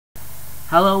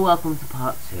Hello, welcome to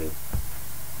part 2.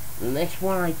 And this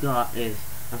one I got is,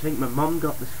 I think my mum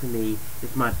got this for me.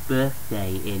 It's my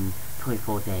birthday in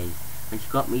 24 days. And she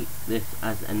got me this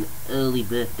as an early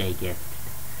birthday gift.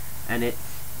 And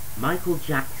it's Michael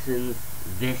Jackson's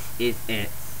This Is It.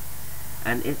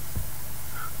 And it's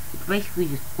basically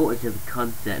just footage of the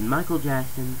concert. And Michael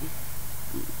Jackson,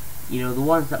 you know, the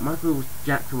ones that Michael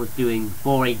Jackson was doing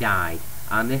before he died.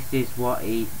 And this is what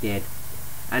he did.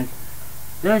 And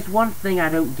there's one thing I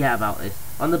don't get about this.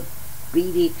 On the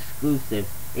BD exclusive,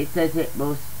 it says it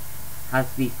most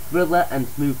has the thriller and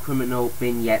smooth criminal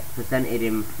vignettes presented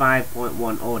in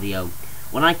 5.1 audio.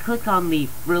 When I click on the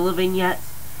thriller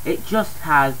vignettes, it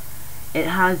has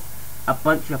a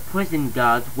bunch of prison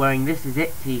guards wearing This Is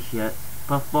It t-shirts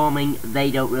performing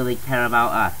They Don't Really Care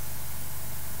About Us.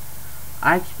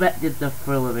 I expected the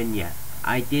thriller vignette.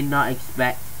 I did not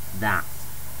expect that.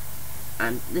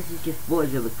 And this is just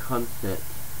footage of the concert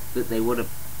that they would have,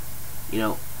 you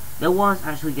know, there was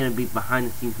actually going to be behind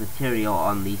the scenes material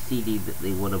on the CD that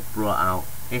they would have brought out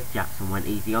if Jackson went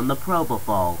easy on the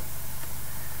propofol.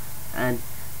 And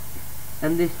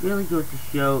this really goes to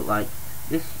show, like,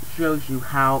 this shows you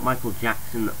how Michael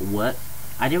Jackson works.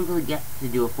 I didn't really get to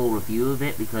do a full review of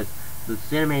it because the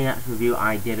Cinemaniacs review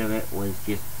I did of it was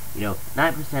just, you know,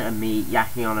 9% of me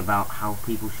yakking on about how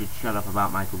people should shut up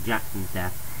about Michael Jackson's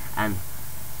death, and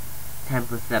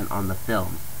 10% on the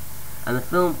film. And the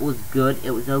film was good, it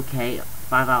was okay,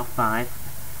 5 out of 5.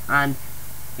 And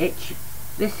it's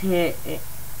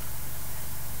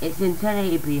in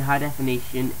 1080p high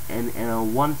definition and in a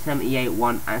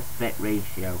 178:1 aspect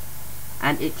ratio.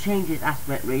 And it changes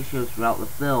aspect ratios throughout the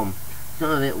film.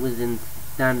 Some of it was in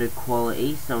standard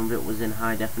quality, some of it was in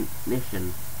high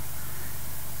definition.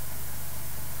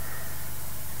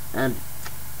 And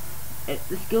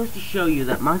this goes to show you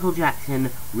that Michael Jackson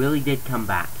really did come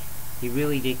back. He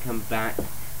really did come back,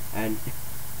 and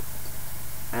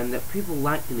that people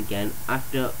liked him again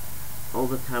after all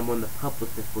the time when the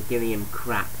publicists were giving him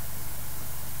crap.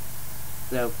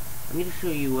 So I'm going to show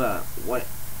you what it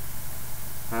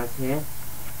has here.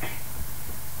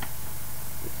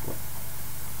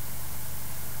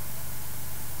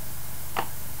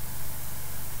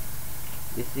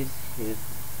 This is his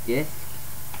disc.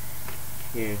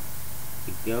 Here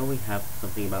we go. We have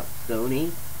something about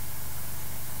Sony.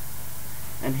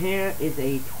 And here is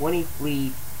a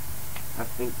 23, I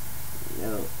think,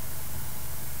 no,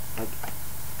 like,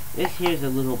 this here's a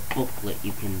little booklet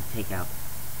you can take out.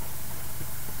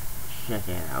 Check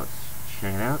it out.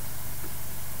 Check it out.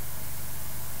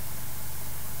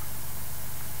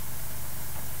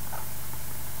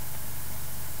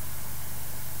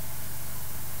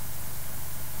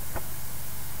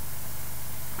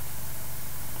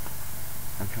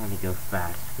 I'm trying to go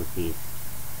fast with these.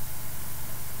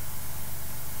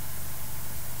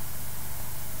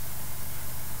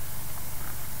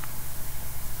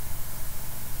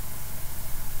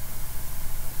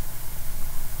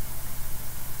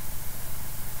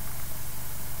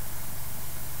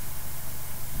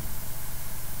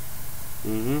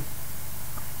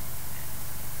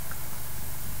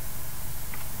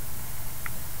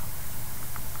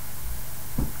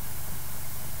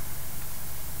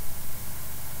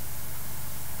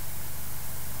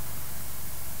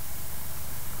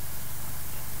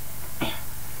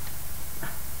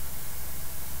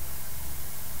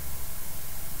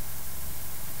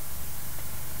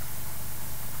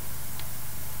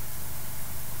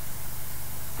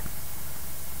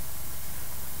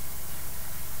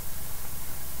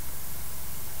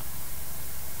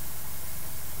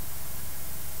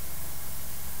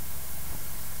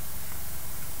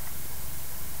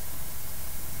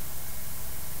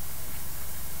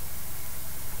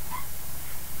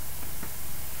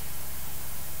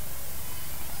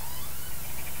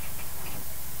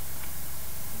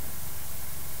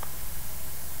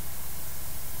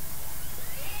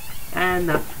 And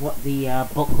that's what the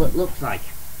booklet looks like.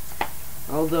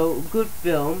 Although, good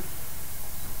film,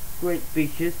 great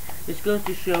features, this goes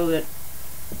to show that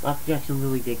Michael Jackson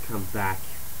really did come back.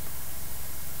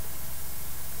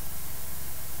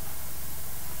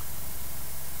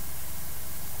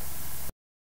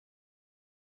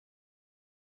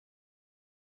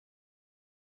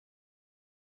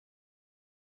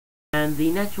 And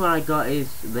the next one I got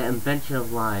is The Invention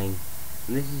of Lying.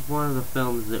 And this is one of the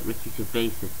films that Ricky Gervais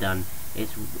has done.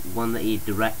 It's one that he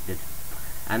directed.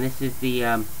 And this is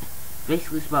the,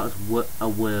 basically it's about a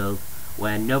world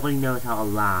where nobody knows how to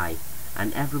lie.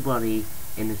 And everybody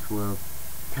in this world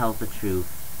tells the truth.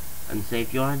 And say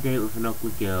if you're on a date with an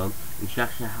ugly girl, and she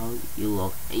asks you how you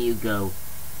look, and you go,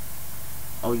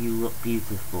 oh, you look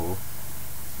beautiful,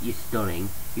 you're stunning,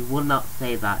 you would not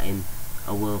say that in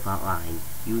a world without lying.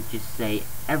 You would just say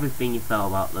everything you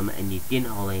felt about them, and you didn't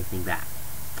hold anything back.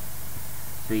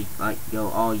 So you like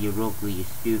go, oh, you're ugly, you're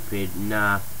stupid,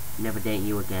 nah, never dating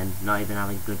you again, not even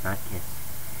having a good night kiss.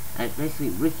 And it's basically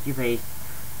Ricky Gervais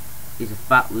is a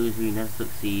fat loser who never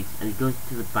succeeds, and he goes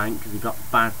to the bank because he got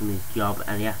fired from his job,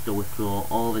 and he has to withdraw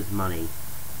all of his money.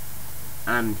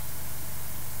 And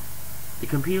the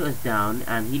computer's down,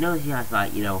 and he knows he has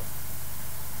like, you know,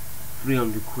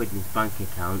 300 quid in his bank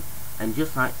account, and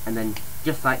just like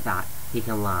that, he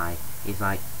can lie. He's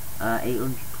like,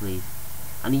 800 please.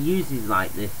 And he uses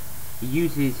like this, he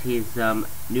uses his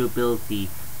new ability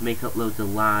to make up loads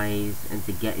of lies, and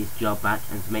to get his job back,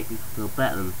 and to make people feel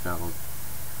better themselves.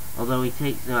 Although he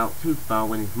takes it out too far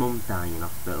when his mum's dying in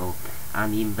hospital,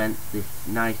 and he invents this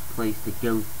nice place to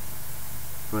go,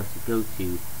 for us to go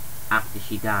to after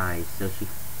she dies. So she,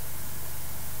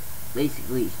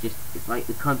 basically it's like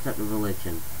the concept of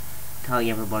religion, telling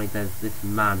everybody there's this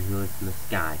man who lives in the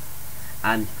sky.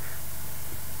 And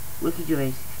Ricky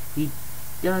Gervais, he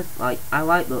does, like, I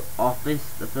like The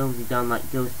Office, the films he's done,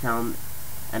 like Ghost Town,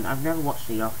 and I've never watched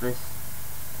The Office,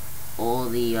 or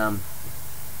the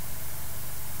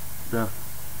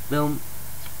film,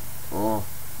 or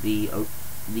the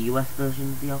US version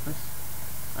of The Office.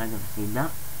 I've never seen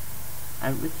that.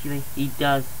 And Ricky Gervais, he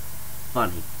does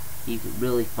funny. He's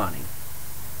really funny.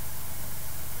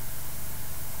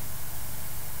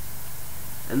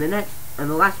 And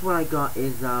the last one I got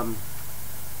is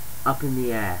Up in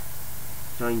the Air,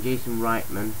 starring Jason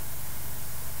Reitman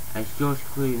as George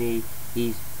Clooney.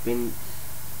 He's been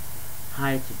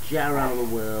hired to jet around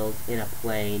the world in a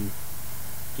plane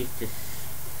just to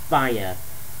fire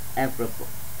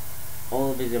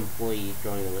all of his employees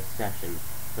during the recession.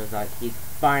 So it's like he's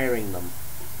firing them,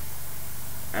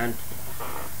 and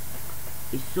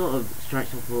he sort of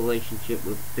strikes up a relationship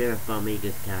with Vera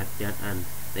Farmiga's character, and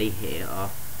they hit it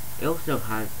off. It also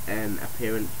has an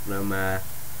appearance from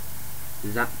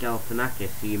Zach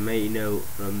Galifianakis, who you may know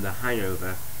from The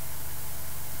Hangover,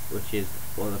 which is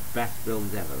one of the best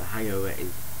films ever. The Hangover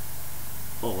is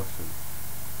awesome,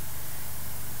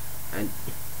 and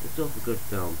it's also a good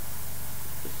film,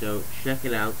 so check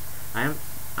it out.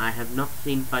 I have not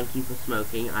seen Thank You for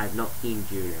Smoking, I have not seen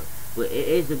Juno, but it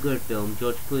is a good film.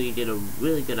 George Clooney did a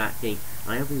really good acting,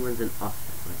 and I hope he wins an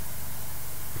Oscar for it.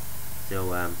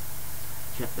 So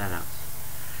check that out.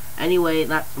 Anyway,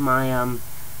 that's my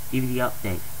DVD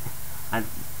update, and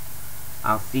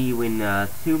I'll see you in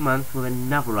 2 months with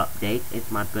another update. It's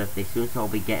my birthday soon, so I'll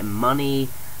be getting money,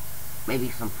 maybe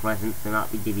some presents, and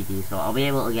that'll be DVDs. So I'll be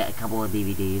able to get a couple of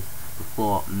DVDs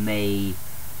before the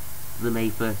May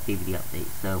 1st DVD update.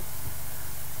 So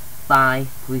bye.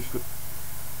 Please, this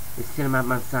is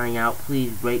Cinemadman signing out.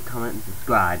 Please rate, comment, and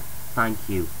subscribe. Thank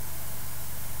you.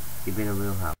 You've been a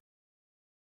real help.